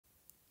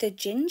The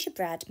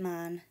Gingerbread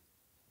Man.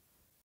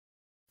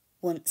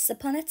 Once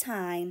upon a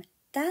time,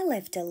 there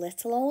lived a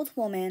little old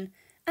woman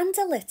and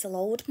a little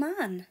old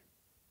man.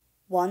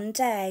 One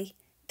day,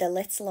 the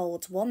little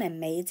old woman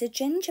made a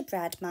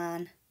gingerbread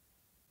man.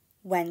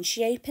 When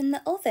she opened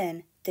the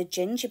oven, the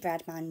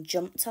gingerbread man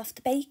jumped off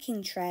the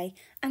baking tray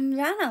and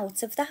ran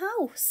out of the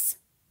house.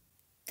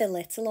 The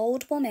little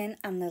old woman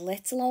and the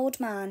little old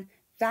man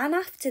ran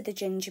after the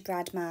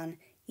gingerbread man,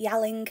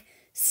 yelling,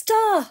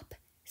 "Stop!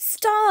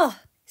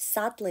 Stop!"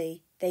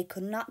 Sadly, they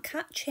could not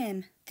catch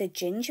him. The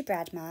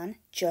gingerbread man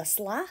just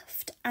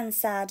laughed and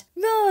said,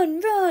 "Run,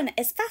 run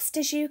as fast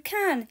as you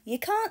can. You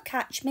can't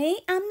catch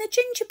me, I'm the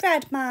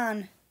gingerbread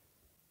man."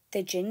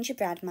 The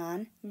gingerbread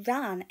man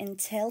ran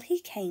until he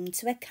came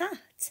to a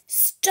cat.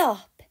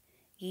 "Stop!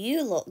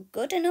 You look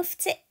good enough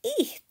to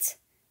eat,"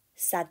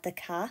 said the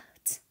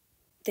cat.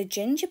 The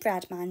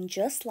gingerbread man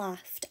just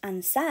laughed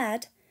and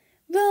said,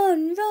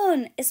 "Run,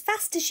 run as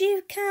fast as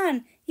you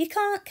can. You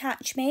can't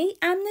catch me,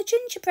 I'm the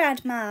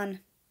gingerbread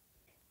man."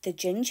 The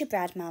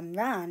gingerbread man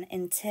ran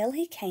until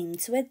he came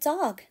to a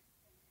dog.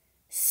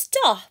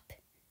 "Stop!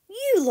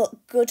 You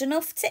look good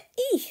enough to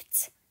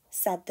eat,"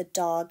 said the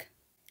dog.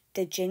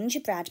 The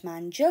gingerbread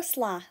man just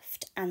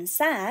laughed and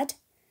said,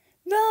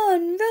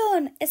 "Run,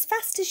 run as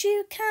fast as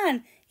you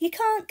can. You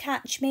can't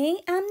catch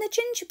me, I'm the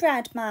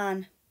gingerbread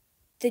man."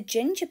 The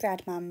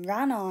gingerbread man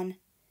ran on.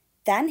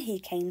 Then he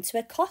came to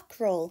a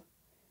cockerel.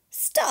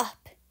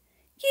 "Stop!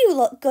 You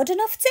look good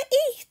enough to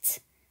eat,"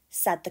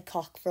 said the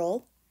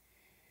cockerel.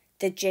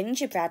 The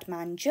gingerbread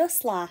man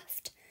just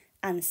laughed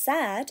and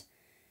said,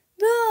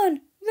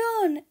 "Run,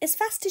 run as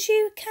fast as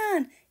you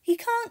can. You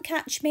can't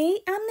catch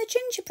me, I'm the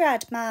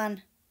gingerbread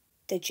man."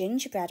 The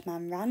gingerbread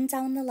man ran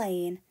down the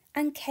lane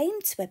and came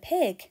to a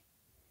pig.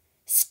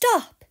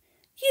 "Stop!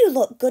 You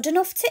look good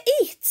enough to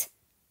eat,"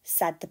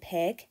 said the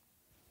pig.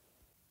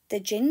 The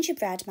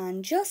gingerbread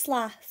man just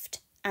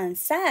laughed and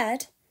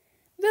said,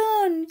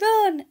 "Run,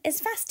 run as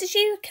fast as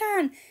you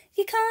can.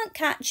 You can't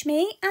catch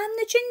me, I'm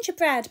the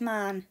gingerbread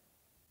man."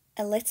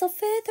 A little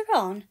further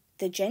on,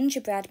 the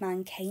gingerbread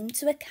man came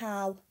to a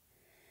cow.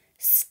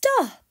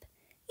 "Stop!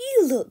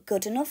 You look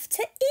good enough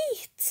to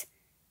eat,"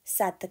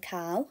 said the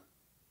cow.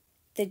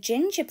 The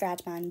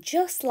gingerbread man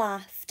just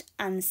laughed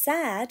and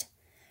said,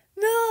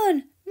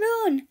 "Run,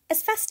 run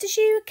as fast as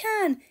you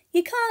can.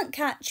 You can't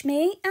catch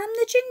me, I'm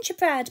the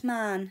gingerbread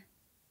man."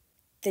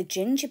 The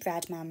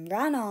gingerbread man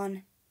ran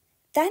on.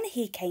 Then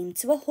he came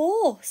to a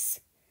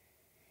horse.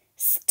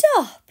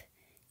 "Stop!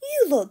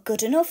 You look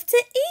good enough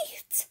to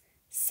eat,"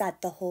 said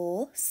the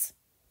horse.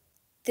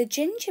 The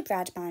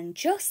gingerbread man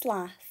just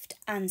laughed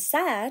and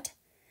said,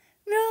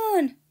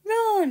 "Run,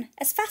 run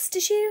as fast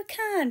as you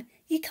can.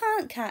 You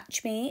can't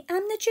catch me,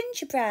 I'm the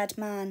gingerbread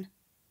man."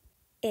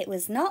 It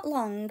was not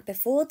long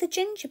before the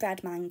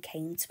gingerbread man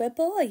came to a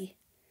boy.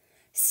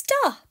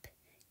 "Stop!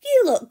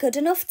 You look good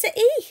enough to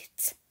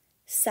eat,"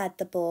 said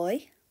the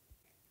boy.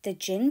 The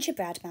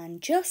gingerbread man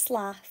just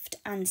laughed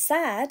and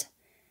said,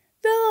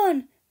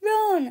 "Run,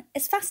 run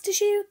as fast as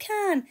you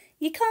can.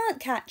 You can't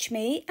catch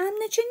me, I'm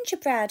the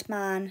gingerbread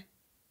man."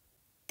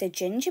 The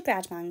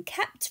gingerbread man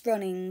kept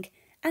running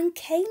and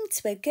came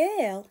to a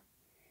girl.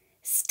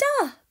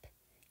 "Stop!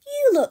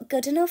 You look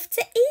good enough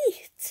to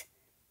eat,"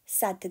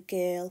 said the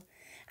girl,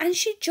 and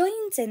she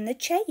joined in the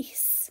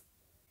chase.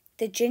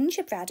 The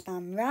gingerbread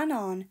man ran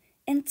on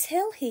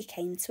until he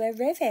came to a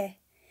river.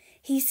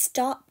 He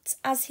stopped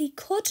as he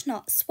could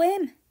not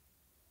swim.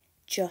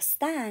 Just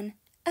then,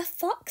 a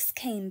fox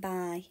came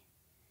by.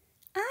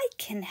 "I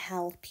can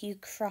help you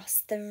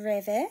cross the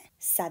river,"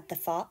 said the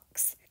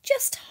fox.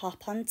 "Just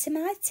hop onto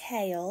my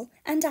tail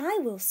and I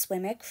will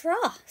swim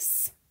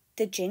across."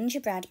 The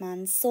gingerbread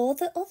man saw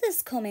the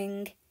others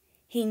coming.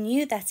 He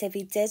knew that if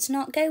he did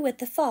not go with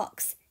the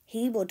fox,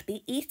 he would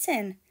be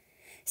eaten.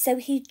 So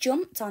he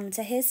jumped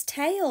onto his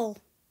tail.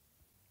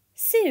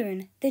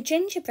 Soon the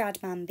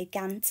gingerbread man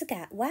began to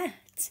get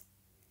wet.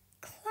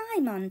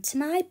 "Climb onto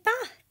my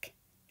back,"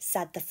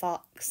 said the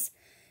fox.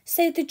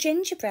 So the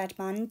gingerbread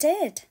man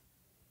did.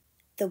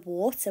 The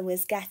water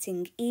was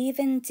getting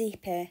even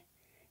deeper.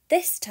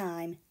 This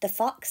time the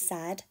fox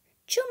said,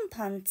 "Jump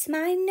onto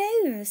my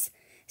nose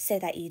so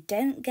that you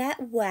don't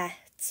get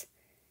wet."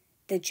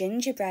 The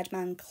gingerbread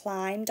man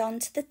climbed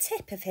onto the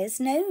tip of his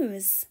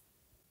nose.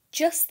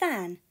 Just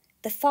then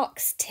the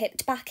fox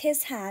tipped back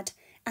his head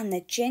and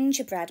the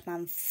gingerbread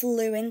man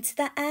flew into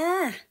the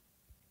air.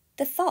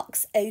 The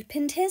fox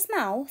opened his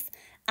mouth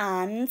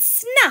and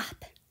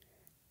snap!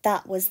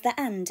 That was the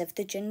end of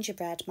the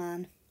gingerbread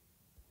man.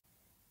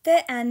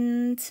 The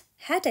end.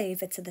 Head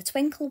over to the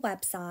Twinkl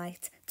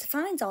website to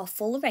find our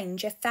full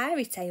range of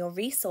fairy tale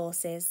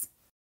resources.